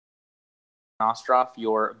Ostroff,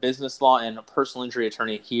 your business law and personal injury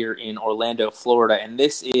attorney here in Orlando, Florida. And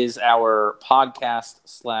this is our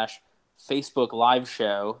podcast/Facebook live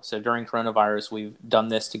show. So during coronavirus, we've done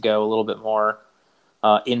this to go a little bit more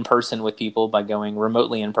in person with people by going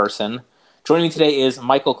remotely in person. Joining me today is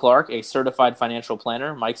Michael Clark, a certified financial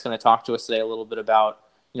planner. Mike's going to talk to us today a little bit about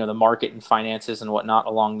the market and finances and whatnot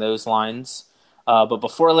along those lines. But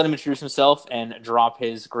before I let him introduce himself and drop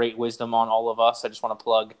his great wisdom on all of us, I just want to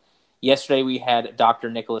plug. Yesterday, we had Dr.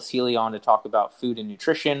 Nicholas Healy on to talk about food and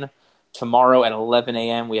nutrition. Tomorrow at 11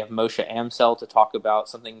 a.m., we have Moshe Amsel to talk about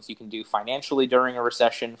some things you can do financially during a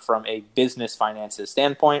recession from a business finances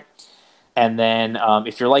standpoint. And then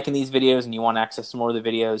if you're liking these videos and you want access to more of the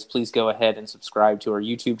videos, please go ahead and subscribe to our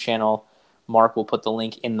YouTube channel. Mark will put the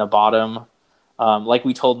link in the bottom. Like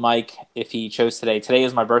we told Mike, if he chose today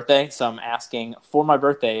is my birthday, so I'm asking for my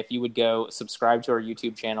birthday if you would go subscribe to our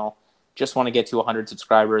YouTube channel. Just want to get to 100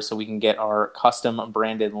 subscribers so we can get our custom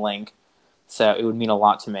branded link. So it would mean a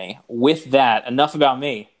lot to me. With that, enough about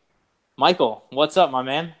me. Michael, what's up, my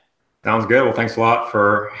man? Sounds good. Well, thanks a lot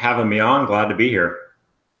for having me on. Glad to be here.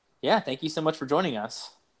 Yeah, thank you so much for joining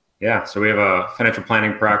us. Yeah, so we have a financial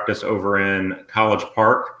planning practice over in College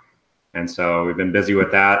Park. And so we've been busy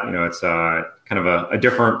with that. It's kind of a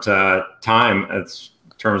different time in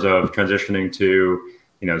terms of transitioning to,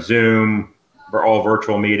 Zoom. We're all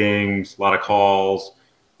virtual meetings, a lot of calls.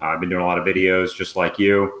 I've been doing a lot of videos just like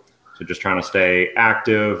you. So just trying to stay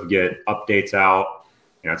active, get updates out.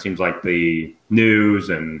 It seems like the news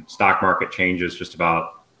and stock market changes just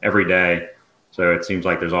about every day. So it seems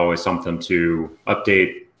like there's always something to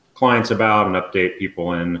update clients about and update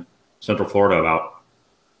people in Central Florida about.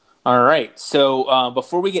 All right. So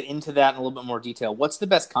before we get into that in a little bit more detail, what's the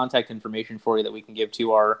best contact information for you that we can give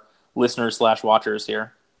to our listeners/watchers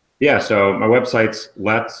here? Yeah, so my website's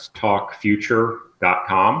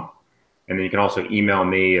letstalkfuture.com. And then you can also email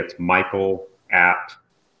me. It's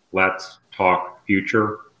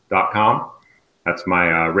michael@letstalkfuture.com. That's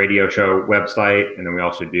my radio show website. And then we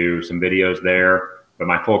also do some videos there. But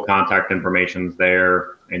my full contact information's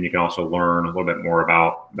there. And you can also learn a little bit more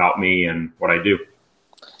about me and what I do.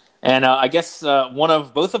 And I guess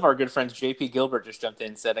both of our good friends, JP Gilbert, just jumped in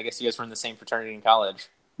and said, I guess you guys were in the same fraternity in college.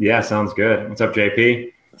 Yeah, sounds good. What's up,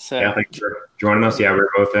 JP? So, yeah, thanks for joining us. Yeah, we're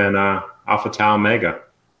both in Alpha Tau Omega.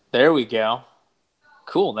 There we go.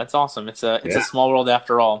 Cool. That's awesome. It's a small world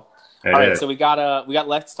after all. All right, so we got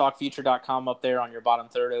letstalkfuture.com up there on your bottom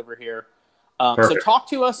third over here. So talk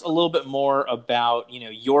to us a little bit more about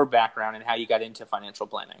your background and how you got into financial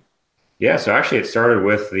planning. Yeah, so actually it started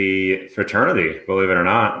with the fraternity, believe it or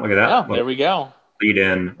not. Look at that. Oh, there we go. Lead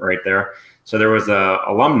in right there. So there was a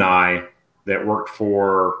alumni that worked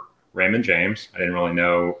for Raymond James. I didn't really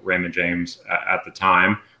know Raymond James at the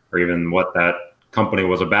time, or even what that company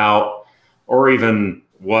was about, or even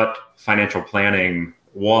what financial planning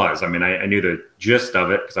was. I mean, I knew the gist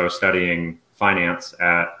of it because I was studying finance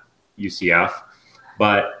at UCF,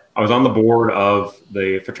 but I was on the board of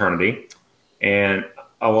the fraternity, and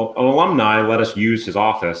an alumni let us use his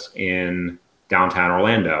office in downtown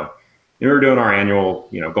Orlando. And we were doing our annual,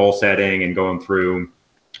 goal setting and going through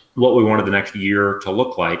what we wanted the next year to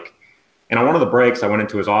look like. And on one of the breaks, I went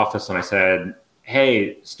into his office and I said,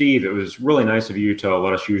 "Hey, Steve, it was really nice of you to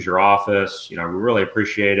let us use your office. We really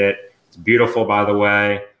appreciate it. It's beautiful, by the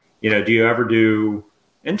way. Do you ever do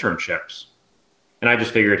internships?" And I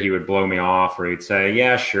just figured he would blow me off, or he'd say,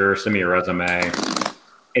 "Yeah, sure, send me your resume,"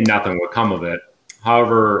 and nothing would come of it.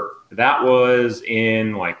 However, that was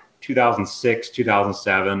in like 2006,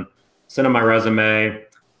 2007. Sent him my resume.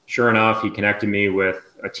 Sure enough, he connected me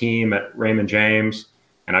with a team at Raymond James,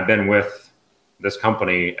 and I've been with this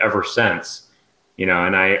company ever since.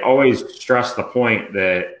 And I always stress the point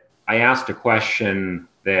that I asked a question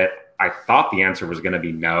that I thought the answer was going to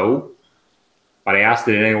be no, but I asked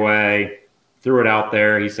it anyway, threw it out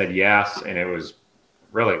there. He said yes, and it was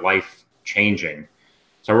really life-changing.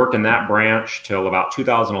 So I worked in that branch till about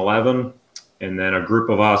 2011, and then a group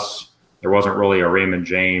of us, there wasn't really a Raymond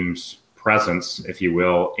James presence, if you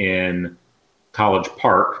will, in College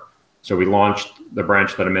Park. So we launched the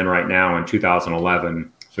branch that I'm in right now in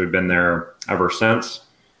 2011. So we've been there ever since.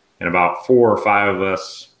 And about 4 or 5 of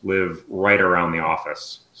us live right around the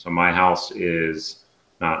office. So my house is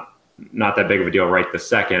not that big of a deal right this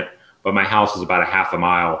second, but my house is about a half a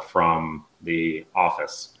mile from the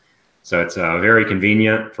office. So it's very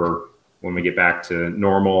convenient for when we get back to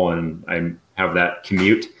normal and I have that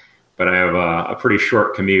commute. But I have a pretty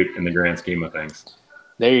short commute in the grand scheme of things.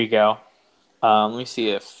 There you go. Let me see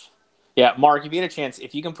if... Yeah, Mark, if you get a chance,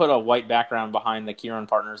 if you can put a white background behind the Kieran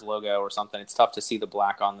Partners logo or something, it's tough to see the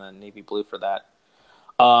black on the navy blue for that.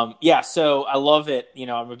 Yeah, so I love it.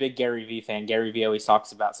 I'm a big Gary Vee fan. Gary Vee always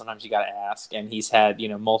talks about sometimes you got to ask, and he's had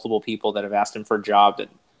multiple people that have asked him for a job that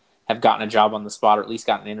have gotten a job on the spot or at least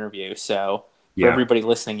gotten an interview. So for everybody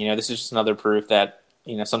listening, this is just another proof that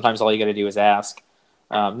sometimes all you got to do is ask.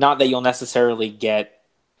 Not that you necessarily get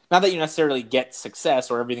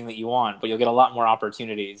success or everything that you want, but you'll get a lot more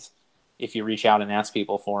opportunities if you reach out and ask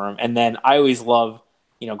people for them. And then I always love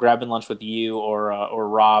grabbing lunch with you or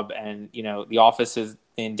Rob, and the office is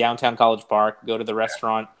in downtown College Park. Go to the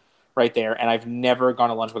restaurant right there, and I've never gone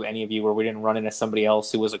to lunch with any of you where we didn't run into somebody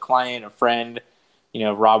else who was a client, a friend.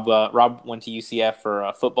 Rob went to UCF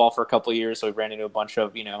for football for a couple of years, so we ran into a bunch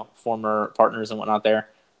of former partners and whatnot there.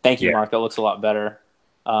 Thank you, Mark. That looks a lot better.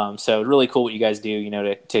 So really cool what you guys do.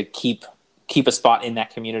 To keep a spot in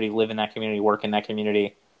that community, live in that community, work in that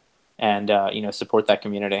community, and support that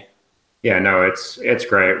community. Yeah, no, it's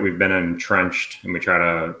great. We've been entrenched, and we try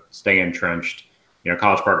to stay entrenched.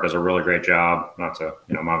 College Park does a really great job. Not to,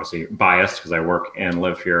 I'm obviously biased because I work and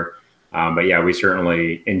live here. But yeah, we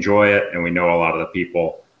certainly enjoy it, and we know a lot of the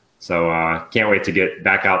people. So can't wait to get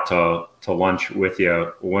back out to lunch with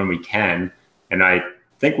you when we can. And I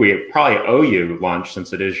think we probably owe you lunch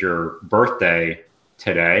since it is your birthday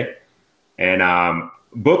today. And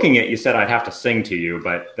booking it, you said I'd have to sing to you,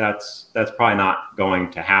 but that's probably not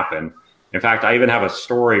going to happen. In fact, I even have a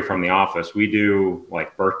story from the office. We do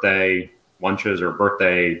like birthday lunches or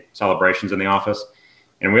birthday celebrations in the office,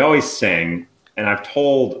 and we always sing. And I've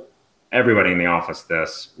told everybody in the office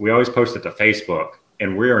this. We always post it to Facebook,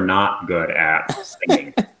 and we are not good at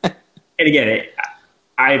singing. And again,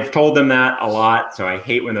 I've told them that a lot, so I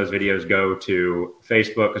hate when those videos go to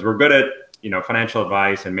Facebook because we're good at financial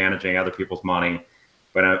advice and managing other people's money,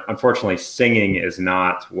 but unfortunately, singing is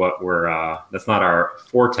not what that's not our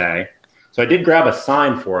forte. So I did grab a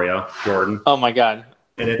sign for you, Jordan. Oh my God!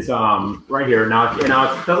 And it's right here. Now it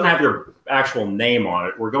doesn't have your actual name on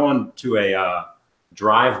it. We're going to a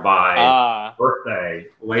drive-by birthday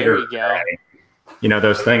later today.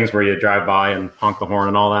 Those things where you drive by and honk the horn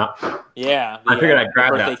and all that. Yeah. I figured I'd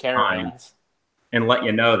grab that sign and let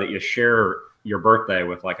you know that you share your birthday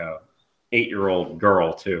with like a 8-year-old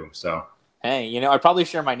girl too. So hey, I probably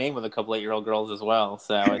share my name with a couple 8-year-old girls as well.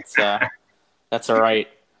 So it's that's all right.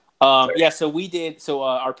 Yeah, so we did. So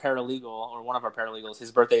our paralegal, or one of our paralegals,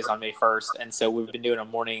 his birthday is on May 1st, and so we've been doing a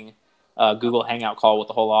morning Google Hangout call with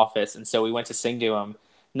the whole office, and so we went to sing to him,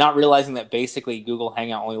 not realizing that basically Google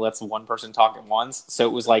Hangout only lets one person talk at once. So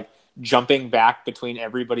it was like jumping back between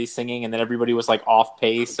everybody singing, and then everybody was like off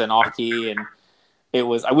pace and off key, and it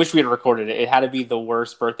was. I wish we had recorded it. It had to be the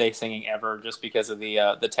worst birthday singing ever, just because of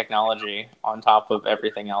the technology on top of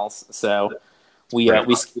everything else. So we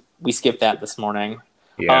skipped that this morning.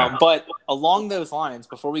 Yeah. But along those lines,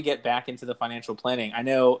 before we get back into the financial planning, I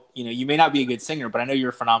know you may not be a good singer, but I know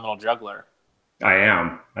you're a phenomenal juggler. I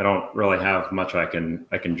am. I don't really have much I can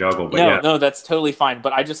juggle, but no, that's totally fine.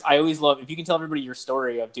 But I always love if you can tell everybody your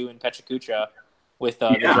story of doing PechaKucha with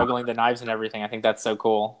the juggling the knives and everything. I think that's so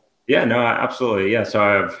cool. Yeah, no, absolutely. Yeah, so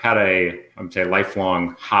I've had a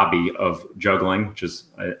lifelong hobby of juggling, which is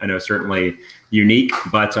I know certainly unique.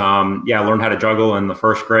 But I learned how to juggle in the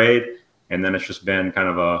first grade. And then it's just been kind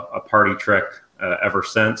of a party trick ever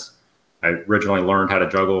since. I originally learned how to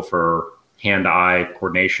juggle for hand-eye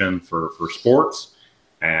coordination for sports,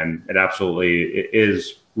 and it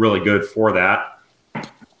is really good for that.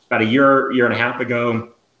 About a year and a half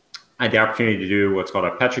ago, I had the opportunity to do what's called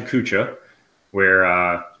a PechaKucha,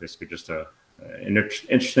 where basically just an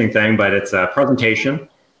interesting thing, but it's a presentation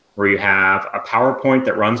where you have a PowerPoint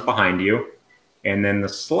that runs behind you, and then the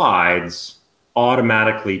slides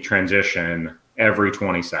automatically transition every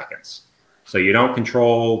 20 seconds. So you don't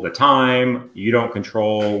control the time. You don't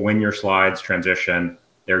control when your slides transition.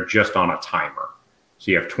 They're just on a timer.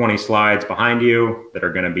 So you have 20 slides behind you that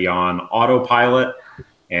are going to be on autopilot.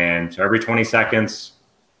 And so every 20 seconds,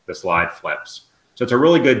 the slide flips. So it's a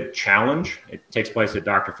really good challenge. It takes place at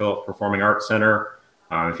Dr. Phillips Performing Arts Center.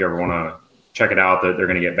 If you ever want to check it out, they're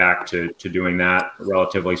going to get back to doing that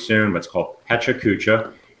relatively soon. But it's called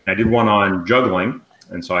PechaKucha. I did one on juggling,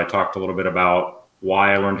 and so I talked a little bit about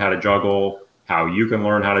why I learned how to juggle, how you can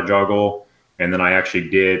learn how to juggle, and then I actually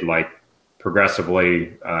did like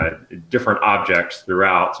progressively different objects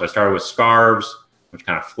throughout. So I started with scarves, which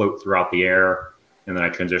kind of float throughout the air, and then I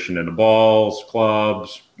transitioned into balls,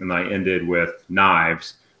 clubs, and then I ended with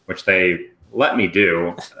knives, which they let me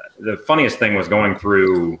do. The funniest thing was going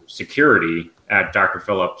through security at Dr.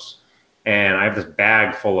 Phillips, and I have this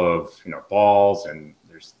bag full of balls and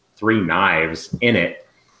 3 knives in it.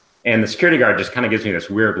 And the security guard just kind of gives me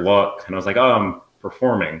this weird look. And I was like, oh, I'm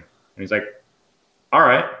performing. And he's like, all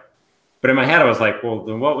right. But in my head, I was like, well,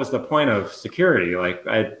 then what was the point of security? Like,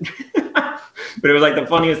 I, but it was like the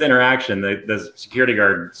funniest interaction. The security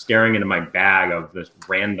guard staring into my bag of this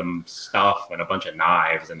random stuff and a bunch of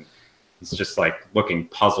knives, and he's just like looking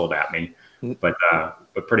puzzled at me. But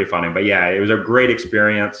pretty funny. But yeah, it was a great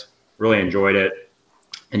experience. Really enjoyed it.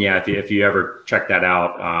 And yeah, if you ever check that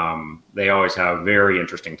out, they always have very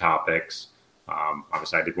interesting topics.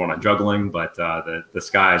 Obviously, I did one on juggling, but the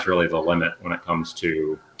sky is really the limit when it comes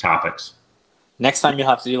to topics. Next time you'll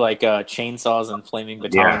have to do like chainsaws and flaming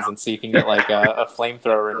batons and see if you can get like a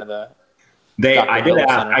flamethrower into the. I did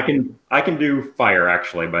ask. I can do fire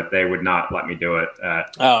actually, but they would not let me do it.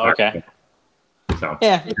 Okay. So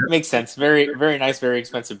yeah, it makes sense. Very very nice, very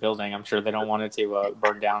expensive building. I'm sure they don't want it to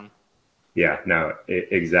burn down. Yeah. No.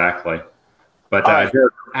 Exactly. But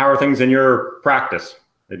how are things in your practice?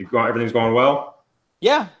 Everything's going well?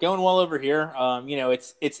 Yeah, going well over here.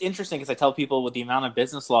 It's interesting because I tell people with the amount of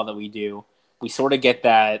business law that we do, we sort of get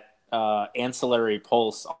that ancillary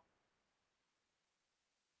pulse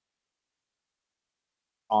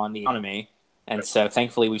on the economy. And so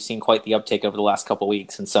thankfully we've seen quite the uptake over the last couple of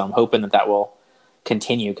weeks. And so I'm hoping that will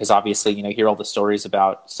continue because obviously, hear all the stories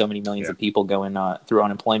about so many millions of people going through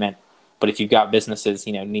unemployment. But if you've got businesses,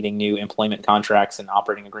 needing new employment contracts and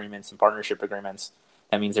operating agreements and partnership agreements,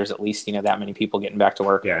 that means there's at least, that many people getting back to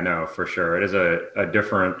work. Yeah, no, for sure. It is a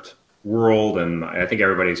different world. And I think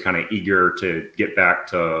everybody's kind of eager to get back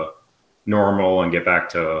to normal and get back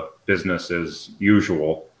to business as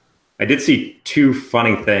usual. I did see two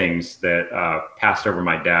funny things that passed over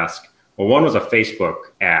my desk. Well, one was a Facebook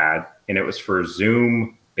ad, and it was for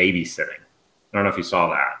Zoom babysitting. I don't know if you saw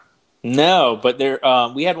that. No, but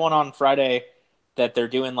we had one on Friday that they're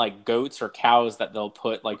doing like goats or cows that they'll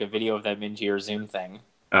put like a video of them into your Zoom thing.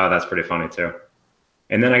 Oh, that's pretty funny too.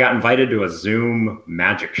 And then I got invited to a Zoom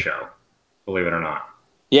magic show, believe it or not.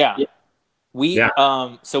 Yeah. So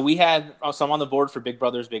I'm on the board for Big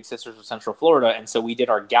Brothers Big Sisters of Central Florida, and so we did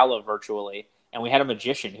our gala virtually, and we had a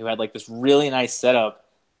magician who had like this really nice setup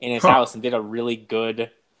in his house and did a really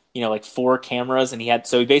good, like 4 cameras, and he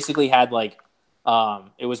basically had like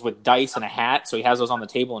it was with dice and a hat, so he has those on the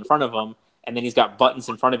table in front of him, and then he's got buttons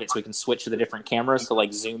in front of it so he can switch to the different cameras to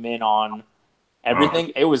like zoom in on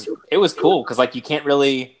everything. It was cool because like you can't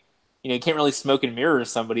really smoke and mirror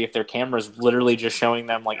somebody if their camera's literally just showing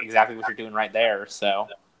them like exactly what you're doing right there. So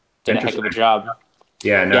did a heck of a job.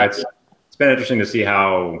 Yeah, no, it's been interesting to see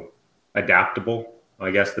how adaptable, I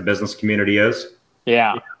guess, the business community is.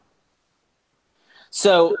 Yeah.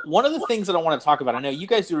 So one of the things that I want to talk about, I know you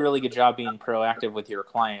guys do a really good job being proactive with your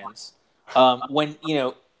clients.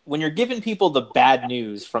 When you're giving people the bad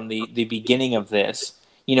news from the beginning of this,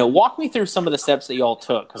 walk me through some of the steps that you all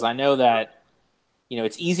took, because I know that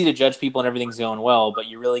it's easy to judge people and everything's going well, but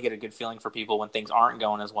you really get a good feeling for people when things aren't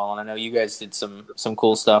going as well. And I know you guys did some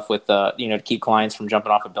cool stuff with to keep clients from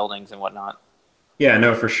jumping off of buildings and whatnot. Yeah,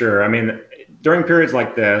 no, for sure. I mean, during periods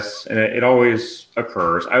like this, and it always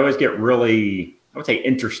occurs, I always get really, I would say,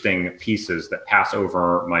 interesting pieces that pass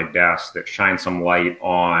over my desk that shine some light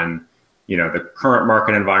on, the current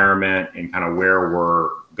market environment and kind of where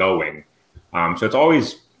we're going. So it's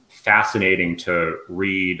always fascinating to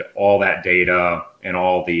read all that data and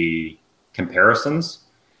all the comparisons.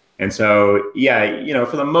 And so,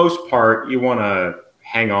 for the most part, you want to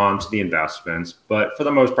hang on to the investments. But for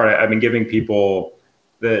the most part, I've been giving people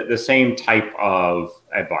the same type of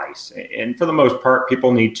advice. And for the most part,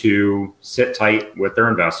 people need to sit tight with their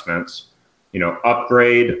investments,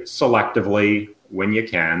 upgrade selectively when you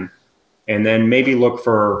can, and then maybe look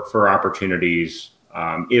for opportunities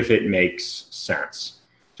if it makes sense.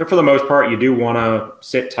 So for the most part, you do want to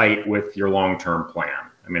sit tight with your long-term plan.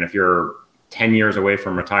 I mean, if you're 10 years away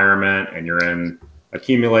from retirement and you're in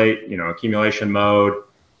accumulation mode,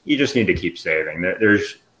 you just need to keep saving.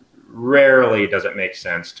 There's rarely does it make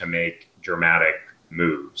sense to make dramatic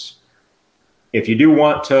moves. If you do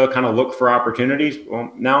want to kind of look for opportunities,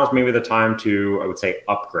 well, now is maybe the time to, I would say,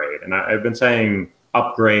 upgrade. And I've been saying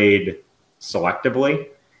upgrade selectively,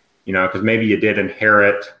 because maybe you did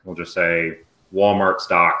inherit, we'll just say, Walmart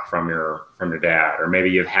stock from your dad, or maybe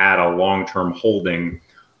you've had a long-term holding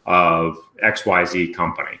of XYZ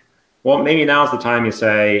company. Well, maybe now's the time you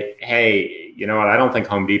say, hey, you know what? I don't think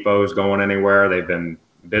Home Depot is going anywhere. They've been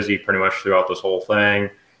busy pretty much throughout this whole thing.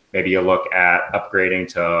 Maybe you look at upgrading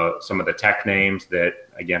to some of the tech names that,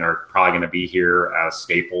 again, are probably going to be here as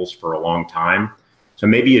staples for a long time. So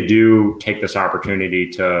maybe you do take this opportunity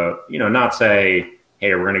to, not say,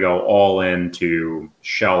 hey, we're going to go all into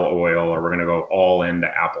Shell Oil or we're going to go all into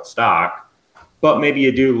Apple stock. But maybe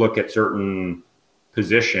you do look at certain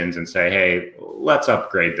positions and say, hey, let's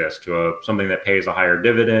upgrade this to something that pays a higher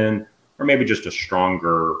dividend, or maybe just a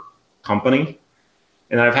stronger company.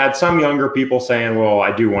 And I've had some younger people saying, well,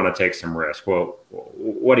 I do want to take some risk. Well,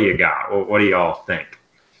 what do you got? Well, what do y'all think?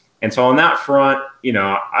 And so on that front,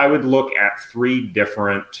 I would look at 3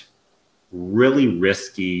 different really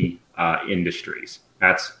risky industries.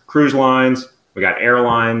 That's cruise lines. We got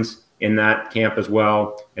airlines in that camp as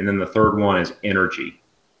well. And then the third one is energy.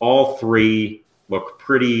 All 3 look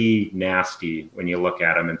pretty nasty when you look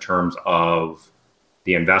at them in terms of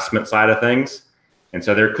the investment side of things. And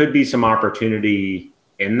so there could be some opportunity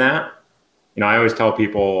in that. I always tell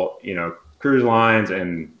people, cruise lines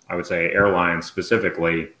and I would say airlines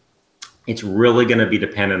specifically, it's really going to be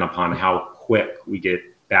dependent upon how quick we get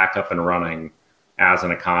back up and running as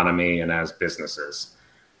an economy and as businesses.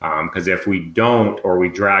 Because if we don't, or we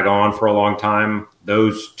drag on for a long time,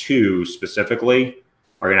 those 2 specifically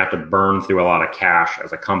are going to have to burn through a lot of cash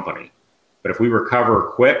as a company. But if we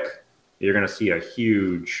recover quick, you're going to see a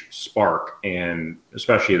huge spark in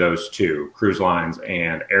especially those 2, cruise lines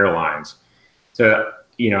and airlines. So,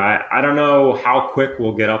 I don't know how quick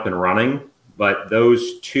we'll get up and running, but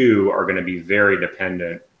those 2 are going to be very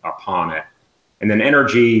dependent upon it. And then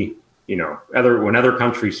energy, when other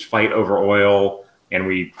countries fight over oil, and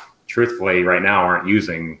we truthfully right now aren't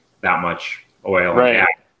using that much oil. Right. And gas.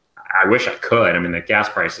 I wish I could. I mean, the gas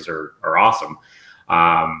prices are awesome.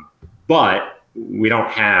 But we don't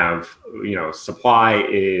have, supply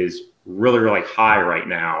is really, really high right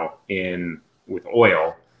now with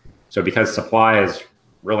oil. So because supply is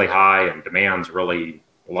really high and demand's really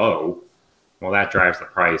low, well, that drives the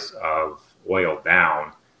price of oil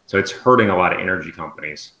down. So it's hurting a lot of energy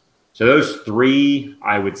companies. So those 3,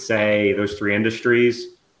 I would say, those 3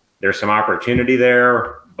 industries, there's some opportunity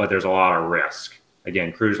there, but there's a lot of risk.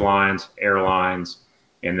 Again, cruise lines, airlines,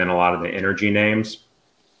 and then a lot of the energy names.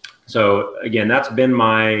 So again, that's been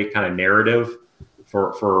my kind of narrative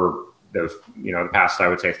for the past, I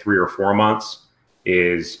would say 3 or 4 months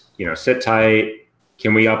is, sit tight.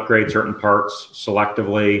 Can we upgrade certain parts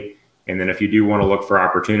selectively? And then if you do want to look for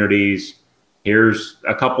opportunities, here's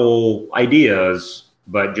a couple ideas,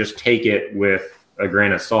 but just take it with a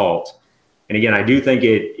grain of salt. And again, I do think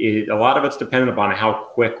a lot of it's dependent upon how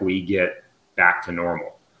quick we get back to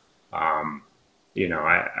normal. I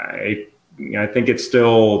think it's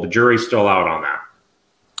still, the jury's still out on that.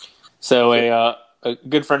 So a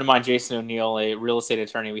good friend of mine, Jason O'Neill, a real estate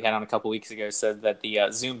attorney we had on a couple weeks ago, said that the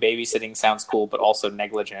Zoom babysitting sounds cool, but also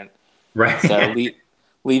negligent. Right. So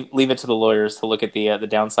leave it to the lawyers to look at the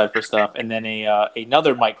downside for stuff. And then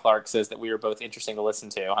another Mike Clark says that we are both interesting to listen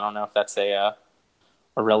to. I don't know if that's a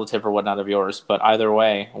relative or whatnot of yours, but either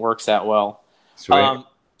way, works out well. Sweet.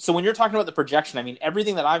 So when you're talking about the projection, I mean,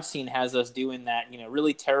 everything that I've seen has us doing that,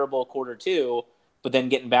 really terrible Q2, but then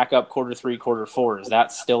getting back up Q3, Q4. Is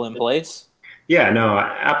that still in place? Yeah, no,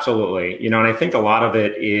 absolutely. And I think a lot of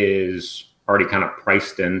it is already kind of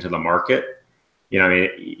priced into the market.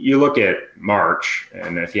 You look at March,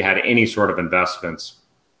 and if you had any sort of investments,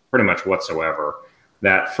 pretty much whatsoever,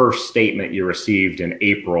 that first statement you received in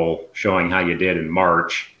April showing how you did in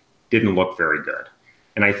March didn't look very good.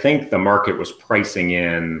 And I think the market was pricing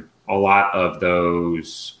in a lot of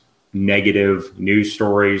those negative news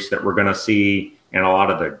stories that we're going to see and a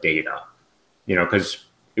lot of the data, because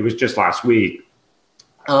it was just last week,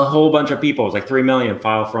 a whole bunch of people, it was like 3 million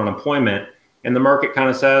file for unemployment. And the market kind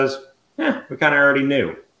of says, we kind of already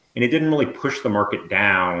knew. And it didn't really push the market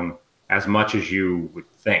down as much as you would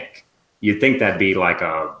think. You'd think that'd be like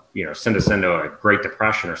send us into a Great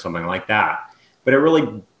Depression or something like that. But it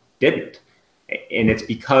really didn't. And it's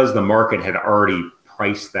because the market had already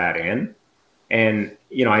priced that in. And,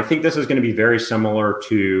 I think this is going to be very similar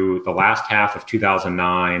to the last half of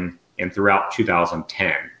 2009 and throughout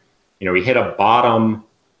 2010. We hit a bottom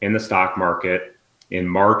in the stock market in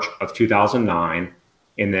March of 2009.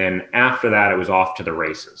 And then after that, it was off to the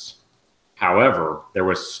races. However, there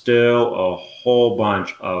was still a whole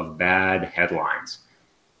bunch of bad headlines.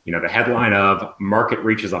 The headline of market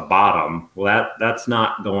reaches a bottom, well, that's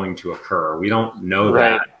not going to occur. We don't know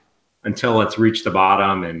that until it's reached the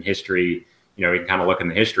bottom in history. We can kind of look in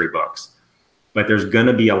the history books. But there's going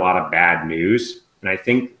to be a lot of bad news. And I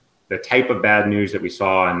think the type of bad news that we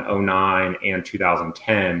saw in 2009 and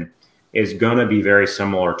 2010 is going to be very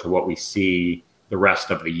similar to what we see the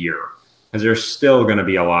rest of the year. Because there's still going to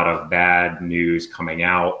be a lot of bad news coming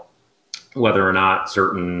out, whether or not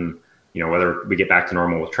whether we get back to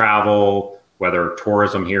normal with travel, whether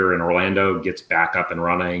tourism here in Orlando gets back up and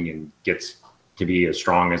running and gets to be as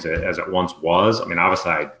strong as it once was. I mean,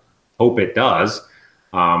 obviously, I hope it does.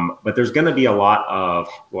 But there's going to be a lot of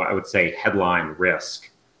what I would say headline risk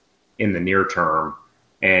in the near term.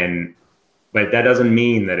 And but that doesn't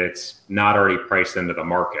mean that it's not already priced into the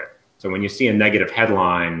market. So when you see a negative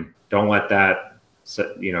headline, don't let that,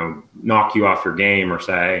 knock you off your game or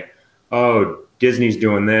say, oh, Disney's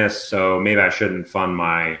doing this, so maybe I shouldn't fund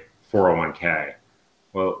my 401k.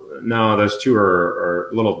 Well, no, those two are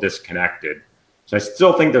a little disconnected. So I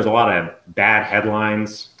still think there's a lot of bad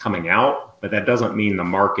headlines coming out, but that doesn't mean the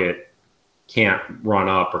market can't run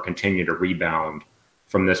up or continue to rebound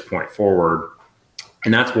from this point forward.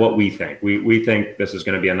 And that's what we think. We think this is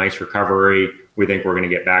going to be a nice recovery. We think we're going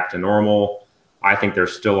to get back to normal. I think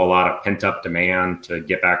there's still a lot of pent up demand to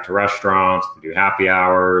get back to restaurants, to do happy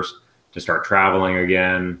hours, to start traveling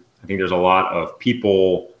again. I think there's a lot of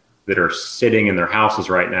people that are sitting in their houses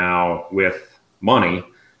right now with money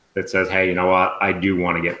that says, hey, you know what? I do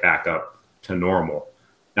want to get back up to normal.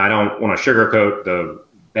 Now, I don't want to sugarcoat the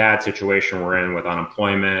bad situation we're in with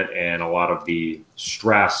unemployment and a lot of the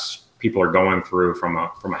stress people are going through from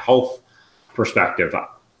a health perspective.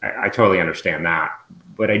 I totally understand that.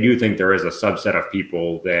 But I do think there is a subset of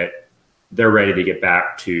people that they're ready to get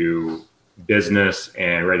back to business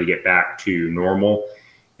and ready to get back to normal.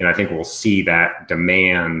 And I think we'll see that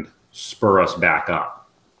demand spur us back up.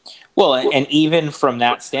 Well, and even from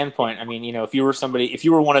that standpoint, I mean, if you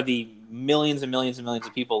were one of the millions and millions and millions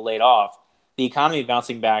of people laid off, the economy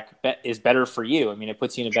bouncing back is better for you. I mean, it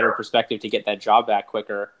puts you in a better perspective to get that job back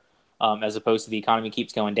quicker, as opposed to the economy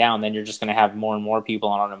keeps going down. Then you're just going to have more and more people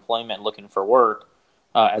on unemployment looking for work,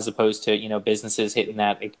 as opposed to, businesses hitting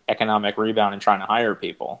that economic rebound and trying to hire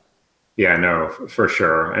people. Yeah, no, for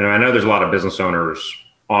sure. And I know there's a lot of business owners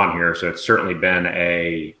on here, so it's certainly been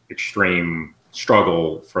a extreme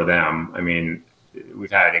struggle for them. I mean,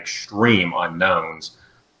 we've had extreme unknowns,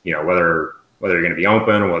 whether you're going to be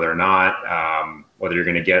open, whether or not, whether you're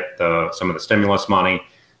going to get some of the stimulus money.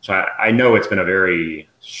 So I know it's been a very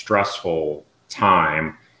stressful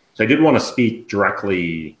time. So I did want to speak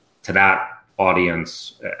directly to that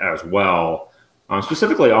audience as well,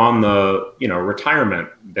 specifically on the retirement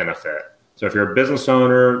benefit. So if you're a business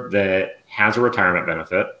owner that has a retirement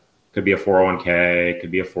benefit, could be a 401k, could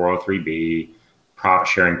be a 403b, profit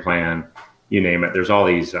sharing plan, you name it. There's all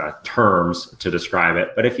these terms to describe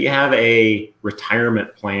it. But if you have a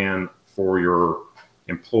retirement plan for your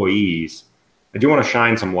employees, I do want to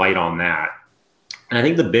shine some light on that. And I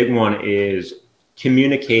think the big one is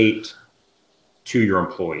communicate to your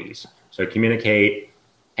employees. So communicate,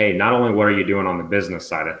 hey, not only what are you doing on the business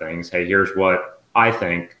side of things, hey, here's what I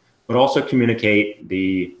think, but also communicate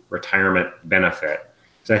the retirement benefit.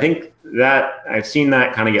 So I think that I've seen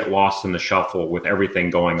that kind of get lost in the shuffle with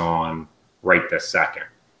everything going on right this second.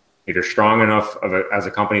 If you're strong enough as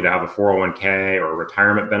a company to have a 401k or a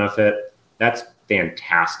retirement benefit, that's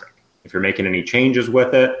fantastic. If you're making any changes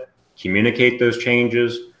with it, communicate those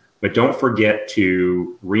changes, but don't forget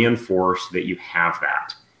to reinforce that you have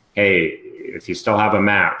that. Hey, if you still have a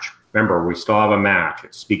match, remember, we still have a match.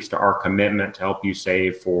 It speaks to our commitment to help you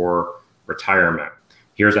save for retirement.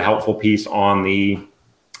 Here's a helpful piece on the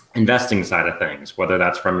investing side of things, whether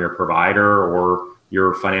that's from your provider or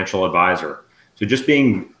your financial advisor. So just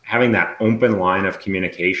having that open line of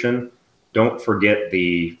communication. Don't forget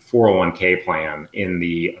the 401k plan in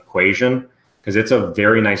the equation, because it's a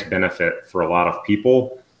very nice benefit for a lot of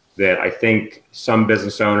people that I think some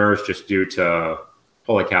business owners, just due to,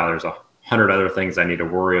 holy cow, there's 100 other things I need to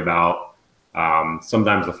worry about.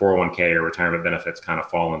 Sometimes the 401k or retirement benefits kind of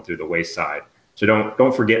falling through the wayside. So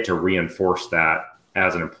don't forget to reinforce that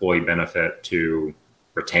as an employee benefit to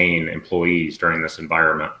retain employees during this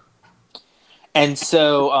environment. And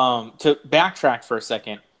so to backtrack for a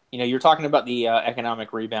second, you're talking about the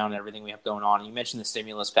economic rebound and everything we have going on. You mentioned the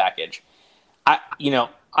stimulus package. I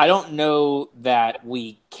don't know that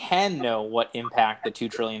we can know what impact the $2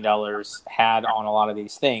 trillion had on a lot of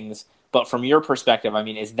these things. But from your perspective, I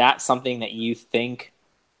mean, is that something that you think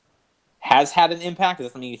has had an impact? Is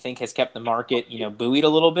that something you think has kept the market, buoyed a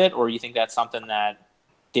little bit? Or you think that's something that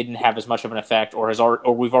didn't have as much of an effect, or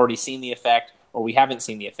we've already seen the effect, or we haven't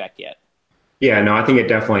seen the effect yet? Yeah, no, I think it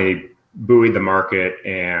definitely buoyed the market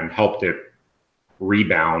and helped it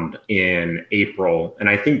rebound in April. And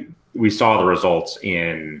I think we saw the results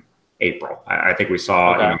in April. I think we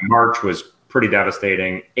saw March was pretty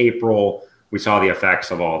devastating. April, we saw the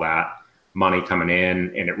effects of all that money coming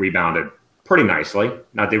in, and it rebounded pretty nicely.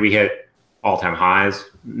 Now, did we hit all-time highs?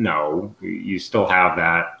 No. You still have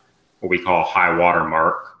that, what we call high water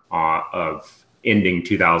mark of ending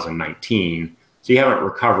 2019. So you haven't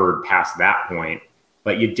recovered past that point,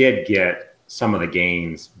 but you did get some of the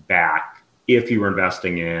gains back if you were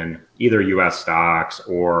investing in either U.S. stocks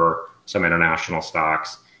or some international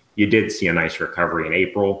stocks. You did see a nice recovery in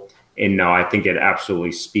April. And no, I think it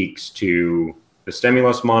absolutely speaks to the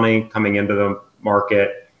stimulus money coming into the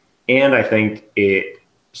market. And I think it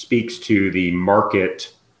speaks to the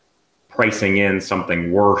market pricing in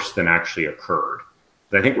something worse than actually occurred.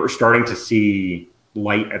 But I think we're starting to see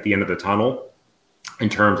light at the end of the tunnel in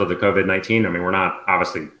terms of the COVID-19. I mean, we're not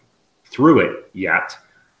obviously through it yet,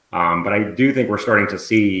 but I do think we're starting to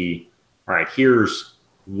see, all right, here's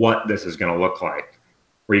what this is going to look like.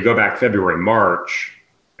 Where you go back February, March,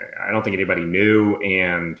 I don't think anybody knew,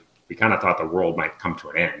 and we kind of thought the world might come to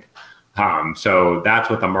an end. So that's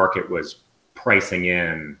what the market was pricing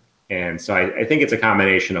in. And so I think it's a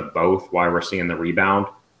combination of both why we're seeing the rebound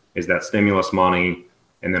is that stimulus money,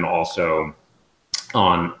 and then also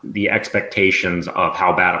on the expectations of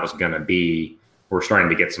how bad it was going to be. We're starting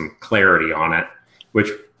to get some clarity on it, which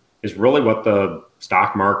is really what the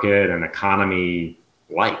stock market and economy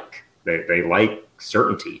like. They like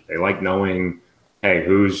certainty. They like knowing, hey,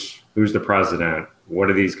 who's the president? What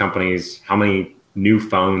are these companies? How many new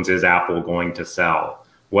phones is Apple going to sell?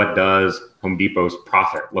 What does Home Depot's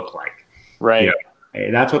profit look like? Right. You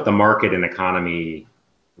know, that's what the market and economy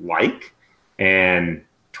like. And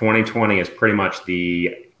 2020 is pretty much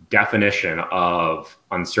the definition of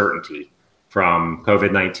uncertainty, from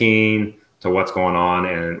COVID-19 to what's going on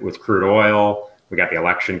and with crude oil. We got the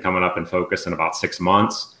election coming up in focus in about 6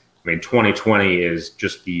 months. I mean, 2020 is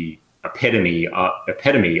just the epitome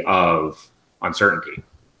of uncertainty.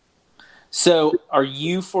 So are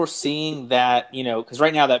you foreseeing that, because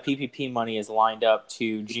right now that PPP money is lined up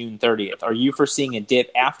to June 30th. Are you foreseeing a dip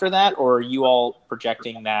after that, or are you all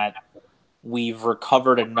projecting that we've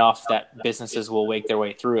recovered enough that businesses will wake their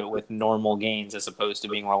way through it with normal gains as opposed to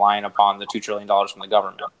being reliant upon the $2 trillion from the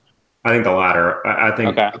government? I think the latter. I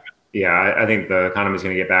think, okay. I think the economy is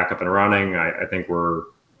going to get back up and running. I think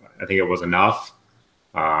it was enough.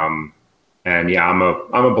 And yeah, I'm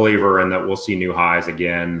a believer in that we'll see new highs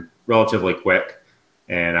again relatively quick,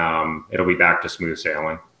 and it'll be back to smooth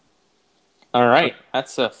sailing. All right.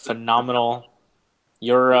 That's a phenomenal,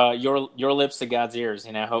 your lips to God's ears,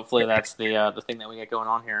 hopefully that's the thing that we get going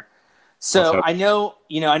on here. So I know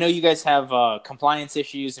you guys have compliance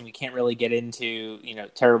issues, and we can't really get into,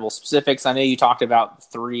 terrible specifics. I know you talked about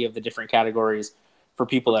 3 of the different categories for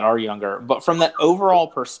people that are younger, but from that overall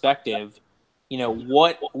perspective,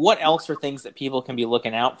 what else are things that people can be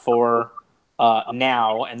looking out for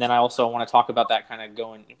now? And then I also want to talk about that kind of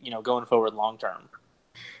going forward long term.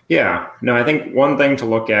 Yeah, no, I think one thing to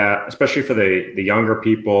look at, especially for the younger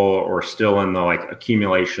people or still in the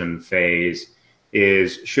accumulation phase,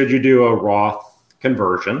 is should you do a Roth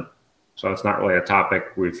conversion? So that's not really a topic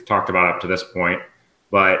we've talked about up to this point,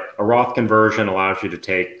 but a Roth conversion allows you to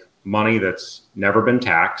take money that's never been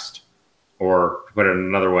taxed, or to put it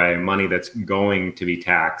another way, money that's going to be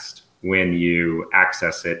taxed when you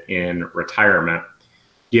access it in retirement.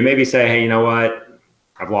 You maybe say, hey, you know what?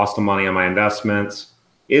 I've lost some money on my investments.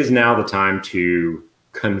 Is now the time to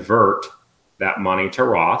convert that money to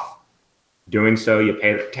Roth. Doing so, you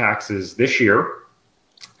pay the taxes this year.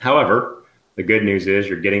 However, the good news is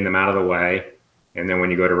you're getting them out of the way. And then when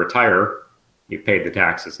you go to retire, you've paid the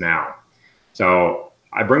taxes now. So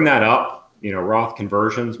I bring that up. Roth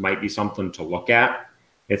conversions might be something to look at.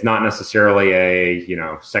 It's not necessarily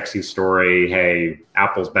a, sexy story. Hey,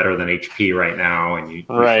 Apple's better than HP right now. And you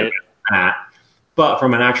right. that. But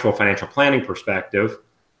from an actual financial planning perspective,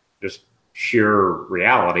 just sheer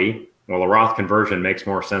reality, well, a Roth conversion makes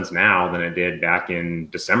more sense now than it did back in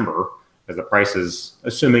December, as the prices,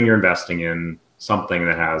 assuming you're investing in something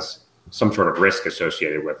that has some sort of risk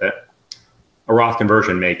associated with it, a Roth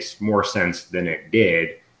conversion makes more sense than it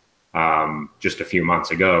did just a few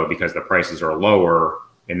months ago, because the prices are lower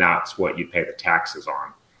and that's what you pay the taxes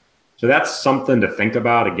on. So that's something to think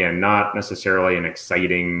about. Again, not necessarily an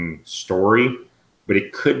exciting story, but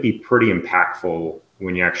it could be pretty impactful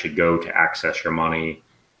when you actually go to access your money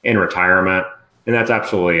in retirement. And that's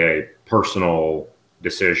absolutely a personal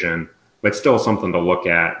decision, but still something to look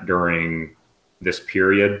at during this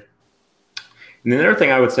period. And the other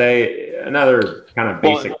thing I would say, another kind of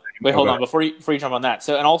basic. Wait, hold on. Before you jump on that.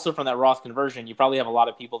 So, and also from that Roth conversion, you probably have a lot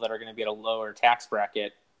of people that are going to be at a lower tax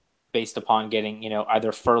bracket based upon getting,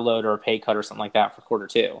 either furloughed or a pay cut or something like that for quarter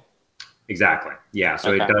 2. Exactly. Yeah.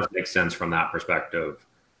 So okay. It does make sense from that perspective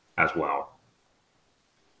as well.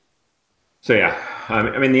 So yeah,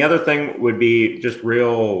 I mean, the other thing would be just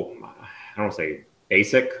real, I don't want to say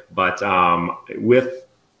basic, but with,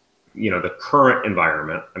 the current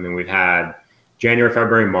environment, I mean, we've had January,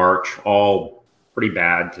 February, March, all pretty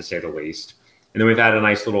bad to say the least. And then we've had a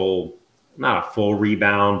nice little, not a full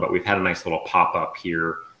rebound, but we've had a nice little pop up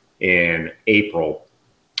here in April.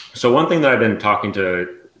 So one thing that I've been talking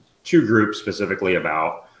to two groups specifically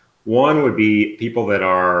about. One would be people that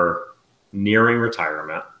are nearing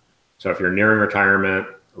retirement. So if you're nearing retirement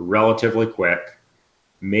relatively quick,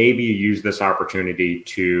 maybe you use this opportunity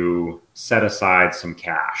to set aside some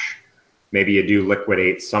cash. Maybe you do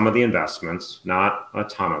liquidate some of the investments, not a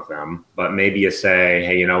ton of them, but maybe you say,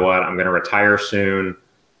 hey, you know what? I'm going to retire soon.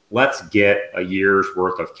 Let's get a year's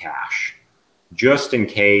worth of cash just in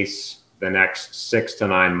case the next 6 to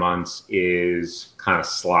 9 months is kind of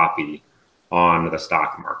sloppy on the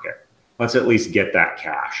stock market. Let's at least get that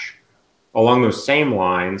cash. Along those same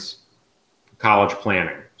lines, college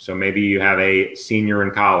planning. So maybe you have a senior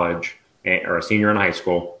in college or a senior in high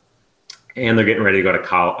school, and they're getting ready to go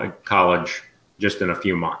to college just in a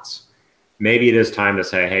few months. Maybe it is time to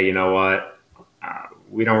say, hey, you know what?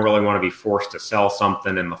 We don't really want to be forced to sell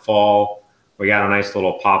something in the fall. We got a nice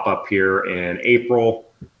little pop-up here in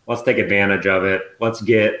April. Let's take advantage of it. Let's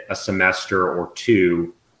get a semester or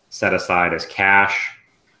two set aside as cash.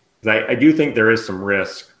 I do think there is some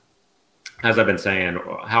risk, as I've been saying,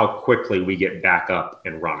 how quickly we get back up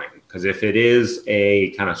and running. Because if it is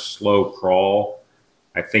a kind of slow crawl,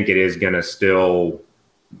 I think it is going to still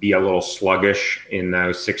be a little sluggish in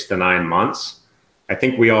those 6 to 9 months. I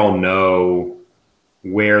think we all know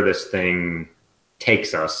where this thing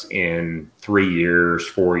takes us in 3 years,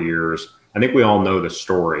 4 years. I think we all know the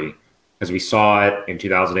story because we saw it in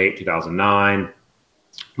 2008, 2009.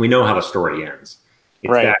 We know how the story ends.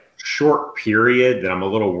 It's right. That short period that I'm a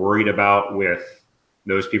little worried about with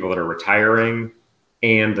those people that are retiring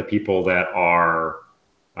and the people that are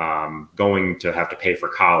going to have to pay for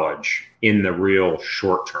college in the real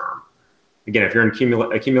short term. Again, if you're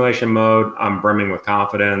in accumulation mode, I'm brimming with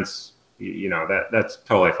confidence. That's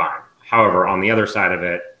totally fine. However, on the other side of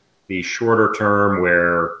it, the shorter term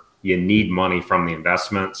where you need money from the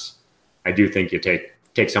investments, I do think you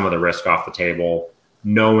take some of the risk off the table,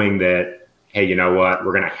 knowing that, hey, you know what,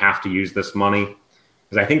 we're going to have to use this money.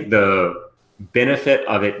 Because I think the benefit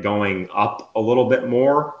of it going up a little bit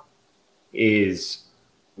more is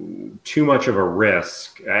too much of a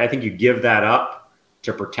risk. I think you give that up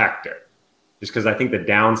to protect it. Just because I think the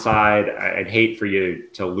downside, I'd hate for you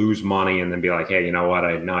to lose money and then be like, hey, you know what,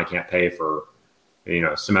 I can't pay for,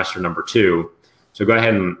 semester number 2. So go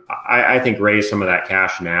ahead and I think raise some of that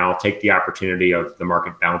cash now, take the opportunity of the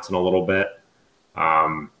market bouncing a little bit,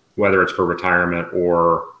 whether it's for retirement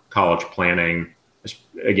or college planning.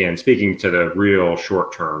 Again, speaking to the real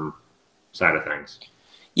short-term side of things.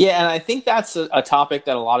 Yeah, and I think that's a topic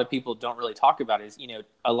that a lot of people don't really talk about is,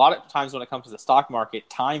 a lot of times when it comes to the stock market,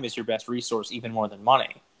 time is your best resource even more than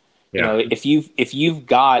money. Yeah. If you've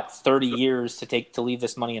got 30 years to leave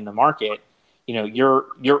this money in the market,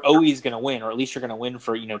 you're always going to win, or at least you're going to win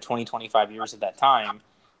for, 20, 25 years at that time.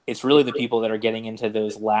 It's really the people that are getting into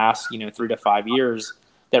those last, 3 to 5 years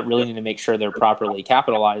that really need to make sure they're properly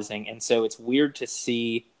capitalizing. And so it's weird to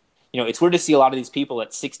see a lot of these people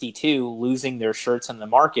at 62 losing their shirts in the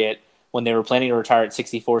market when they were planning to retire at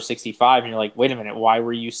 64, 65. And you're like, wait a minute, why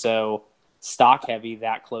were you so stock heavy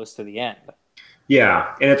that close to the end?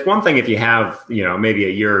 Yeah. And it's one thing if you have, maybe a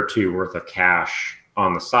year or two worth of cash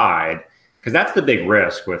on the side, because that's the big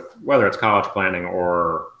risk with whether it's college planning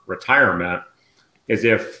or retirement, is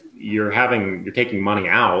if you're taking money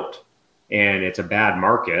out and it's a bad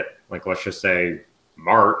market, like let's just say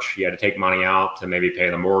March, you had to take money out to maybe pay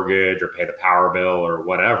the mortgage or pay the power bill or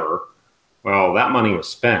whatever. Well, that money was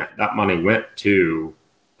spent. That money went to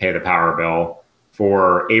pay the power bill.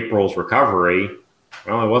 For April's recovery,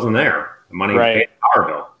 well, it wasn't there. The money was paid the power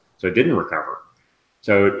bill, so it didn't recover.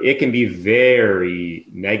 So it can be very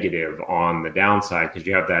negative on the downside because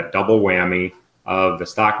you have that double whammy of the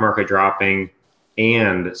stock market dropping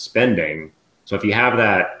and spending. So if you have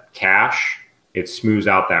that cash, it smooths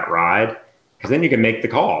out that ride. Because then you can make the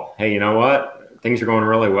call. Hey, you know what? Things are going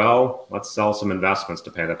really well. Let's sell some investments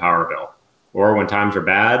to pay the power bill. Or when times are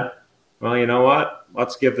bad, well, you know what?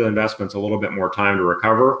 Let's give the investments a little bit more time to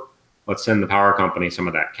recover. Let's send the power company some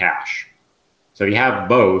of that cash. So if you have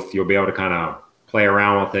both, you'll be able to kind of play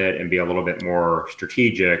around with it and be a little bit more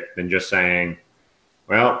strategic than just saying,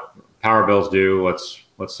 well, power bill's due. Let's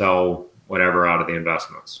sell whatever out of the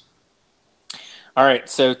investments. All right,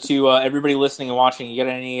 so to everybody listening and watching, you got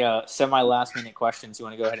any semi-last-minute questions, you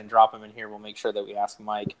want to go ahead and drop them in here. We'll make sure that we ask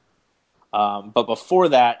Mike. But before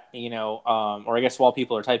that, or I guess while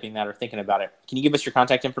people are typing that or thinking about it, can you give us your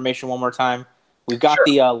contact information one more time? We've got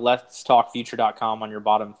the letstalkfuture.com on your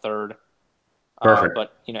bottom third. Perfect.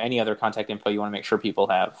 But, any other contact info you want to make sure people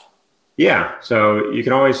have? Yeah, so you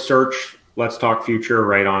can always search Let's Talk Future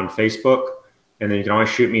right on Facebook, and then you can always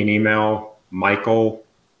shoot me an email, Michael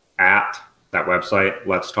at that website,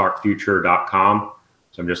 letstalkfuture.com.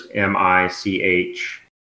 So I'm just Mich